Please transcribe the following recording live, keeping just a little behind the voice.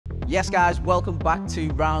Yes guys, welcome back to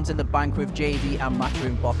Rounds in the Bank with JD and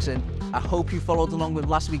Matchroom Boxing. I hope you followed along with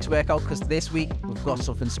last week's workout because this week we've got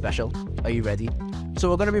something special. Are you ready? So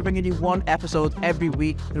we're going to be bringing you one episode every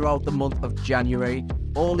week throughout the month of January.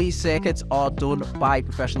 All these circuits are done by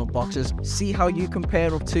professional boxers. See how you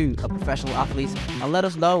compare up to a professional athlete and let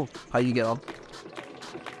us know how you get on.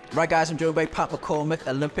 Right guys, I'm joined by Pat McCormack,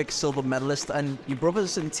 Olympic silver medalist, and your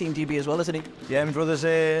brother's in Team GB as well, isn't he? Yeah, my brother's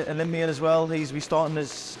Olympian as well. He's starting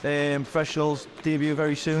his professional debut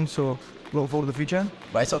very soon, so looking forward to the future.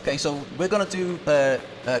 Right, okay, so we're going to do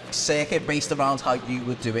a circuit based around how you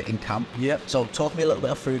would do it in camp. Yep. So talk to me a little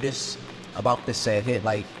bit through this, about this circuit.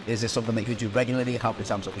 Like, is this something that you do regularly? How many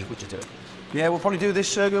times a week would you do it? Yeah, we'll probably do this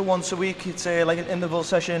circuit once a week. It's like an interval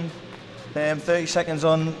session. 30 seconds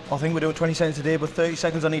on, I think we're doing 20 seconds a day, but 30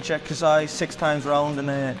 seconds on each exercise, 6 times round, and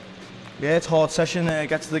yeah, it's a hard session,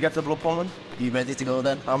 get the blood pumping. You ready to go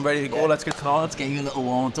then? I'm ready to go, let's get started. Let's get you a little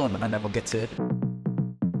warm done and then we'll get to it.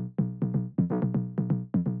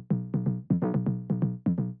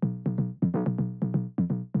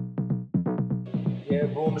 Yeah,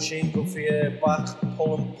 row machine, good for your back,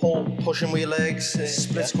 pushing with your legs,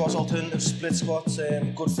 split squats, alternative split squats,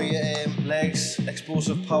 good for your legs,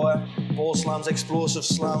 explosive power, ball slams, explosive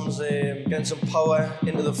slams, getting some power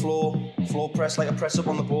into the floor press, like a press up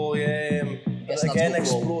on the ball, yeah. Again,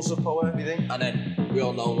 explosive power, everything. And then we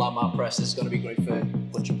all know landmark press is going to be great for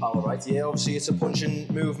punching power, right? Yeah, obviously it's a punching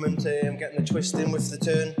movement, getting the twist in with the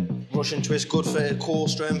turn, Russian twist, good for core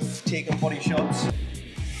strength, taking body shots.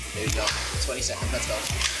 There we go, 20 seconds, let's go.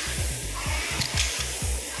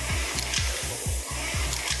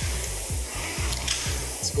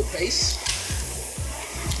 It's a good pace.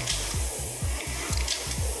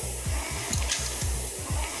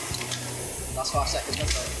 Last 5 seconds,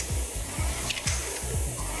 let's go.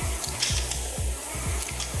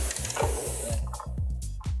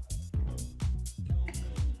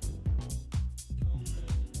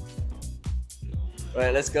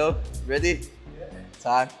 Right, let's go. Ready? Yeah.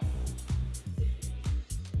 Time.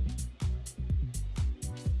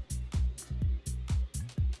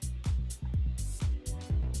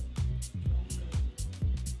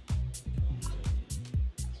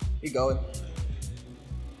 Keep going.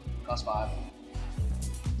 Last 5.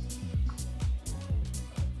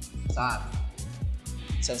 Time.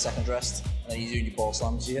 10 seconds rest, and then you're doing your ball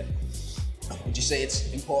slams. Yeah. Would you say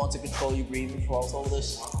it's important to control your breathing throughout all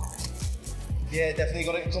this? Yeah, definitely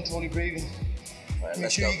got to control your breathing. Right,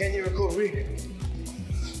 Make sure you get your recovery.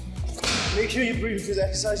 Make sure you breathe through the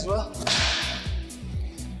exercise as well.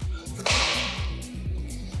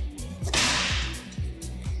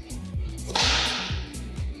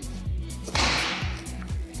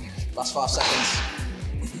 Last 5 seconds.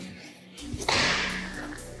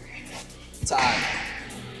 Time.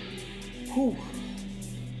 Whew.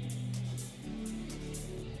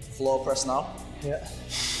 Floor press now. Yeah.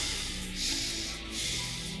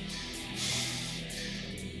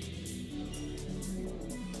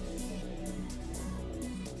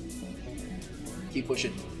 Keep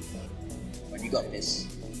pushing. When you got this.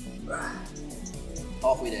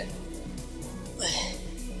 Halfway there.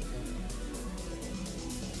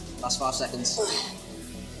 Last 5 seconds.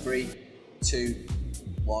 3, 2,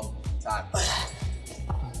 1, time.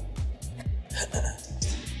 And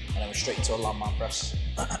then we're straight into a landmark press.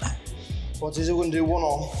 What is it? We're going to do one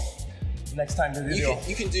arm next time to do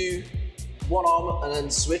you can do one arm and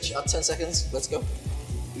then switch at 10 seconds. Let's go.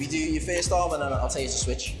 We do your first arm and then I'll tell you to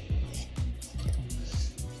switch.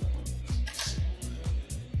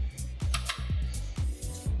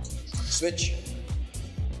 Switch.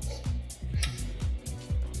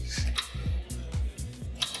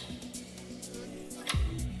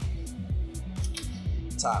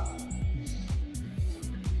 Tap.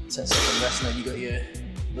 10 second rest, and then you got your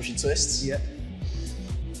Russian twists. Yeah.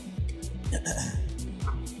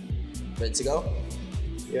 Ready to go?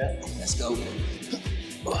 Yeah. Let's go.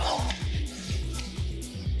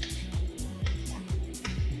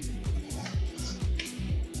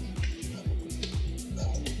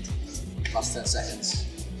 Last 10 seconds.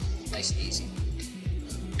 Nice and easy.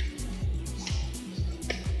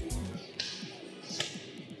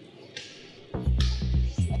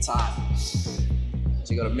 Time. So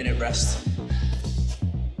you got a minute rest.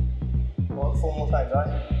 Well, 4 more times,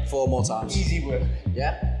 right? 4 more times. Easy work.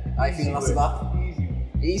 Yeah? How you feeling after that? Easy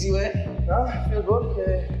work. Easy work? Yeah, I feel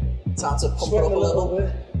good. Time to pump it up a little bit.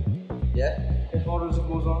 Yeah? As hard as it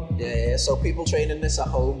goes on. Yeah. So people training this at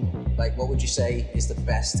home, like what would you say is the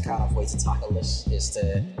best kind of way to tackle this? Is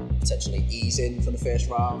to potentially ease in from the first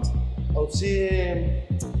round? I would say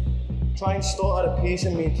try and start at a pace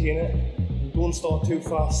and maintain it. Don't start too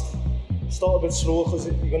fast. start a bit slow because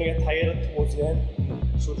you're going to get tired towards the end.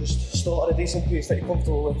 So just start at a decent pace that you're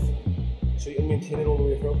comfortable with, so you can maintain it all the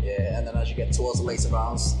way through. Yeah, and then as you get towards the later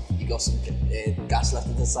rounds, you got some gas left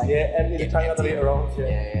in the tank. Yeah, empty the tank at the later rounds.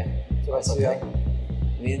 Yeah. So that's okay. yeah.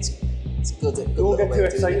 I mean, it's good. Don't get too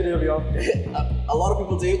excited early on. A lot of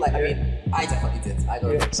people do. Like, I mean, I definitely did. I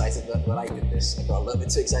got excited when I did this. I got a little bit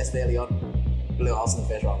too excited early on. Blew out in the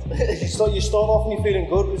first round. you start off and you're feeling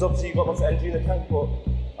good because obviously you've got lots of energy in the tank, but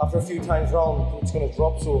after a few times round, it's going to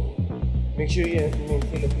drop. So make sure you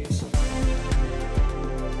maintain the pace.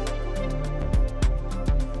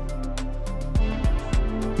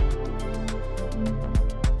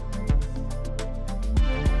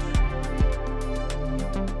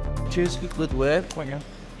 Cheers, good work.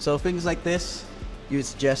 So things like this, you would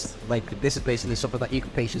suggest, like, this is basically something that you can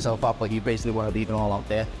pace yourself up, but you basically want to leave it all out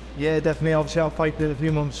there. Yeah, definitely. Obviously, I've fighted in a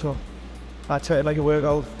few months, so I treat it like a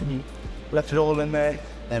workout. Left it all in there.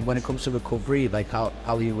 And when it comes to recovery, like, how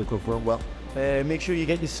are you recovering well? Make sure you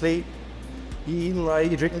get your sleep, you're eating right,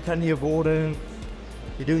 you're drinking plenty of water,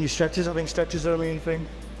 you're doing your stretches. I think stretches are the main thing.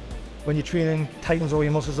 When you're training, tightens all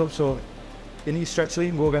your muscles up, so you need to stretch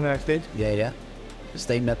sleep and go again the next day. Yeah.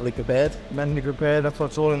 Stay mentally prepared. Mentally prepared, that's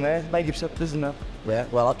what's all in there. 90%, isn't it? Yeah,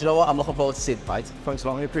 well, do you know what? I'm looking forward to seeing the fight. Thanks a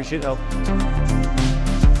lot, I appreciate it.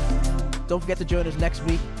 Don't forget to join us next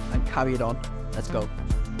week and carry it on. Let's go.